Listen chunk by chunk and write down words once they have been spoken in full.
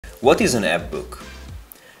What is an app book?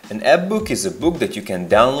 An app book is a book that you can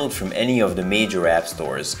download from any of the major app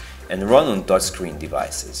stores and run on touchscreen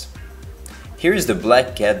devices. Here is The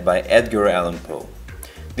Black Cat by Edgar Allan Poe.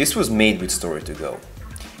 This was made with Story2Go.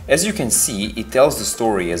 As you can see, it tells the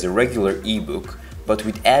story as a regular ebook, but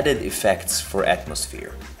with added effects for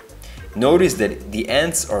atmosphere. Notice that the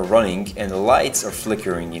ants are running and the lights are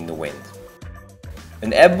flickering in the wind.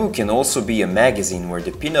 An app book can also be a magazine where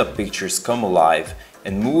the pin-up pictures come alive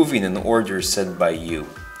and move in an order set by you.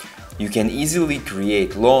 You can easily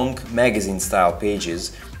create long, magazine-style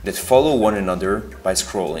pages that follow one another by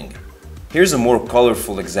scrolling. Here's a more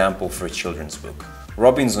colorful example for a children's book,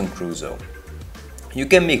 Robinson Crusoe. You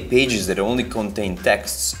can make pages that only contain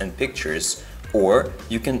texts and pictures, or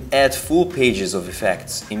you can add full pages of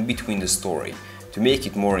effects in between the story to make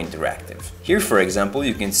it more interactive. Here, for example,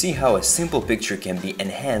 you can see how a simple picture can be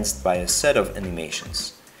enhanced by a set of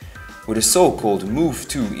animations. With a so-called Move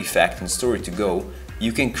To effect in Story2Go,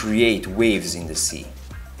 you can create waves in the sea.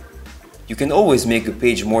 You can always make a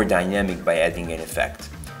page more dynamic by adding an effect.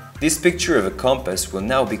 This picture of a compass will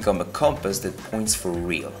now become a compass that points for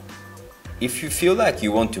real. If you feel like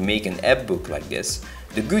you want to make an app book like this,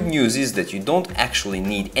 the good news is that you don't actually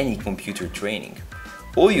need any computer training.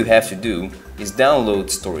 All you have to do is download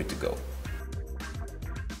Story2Go.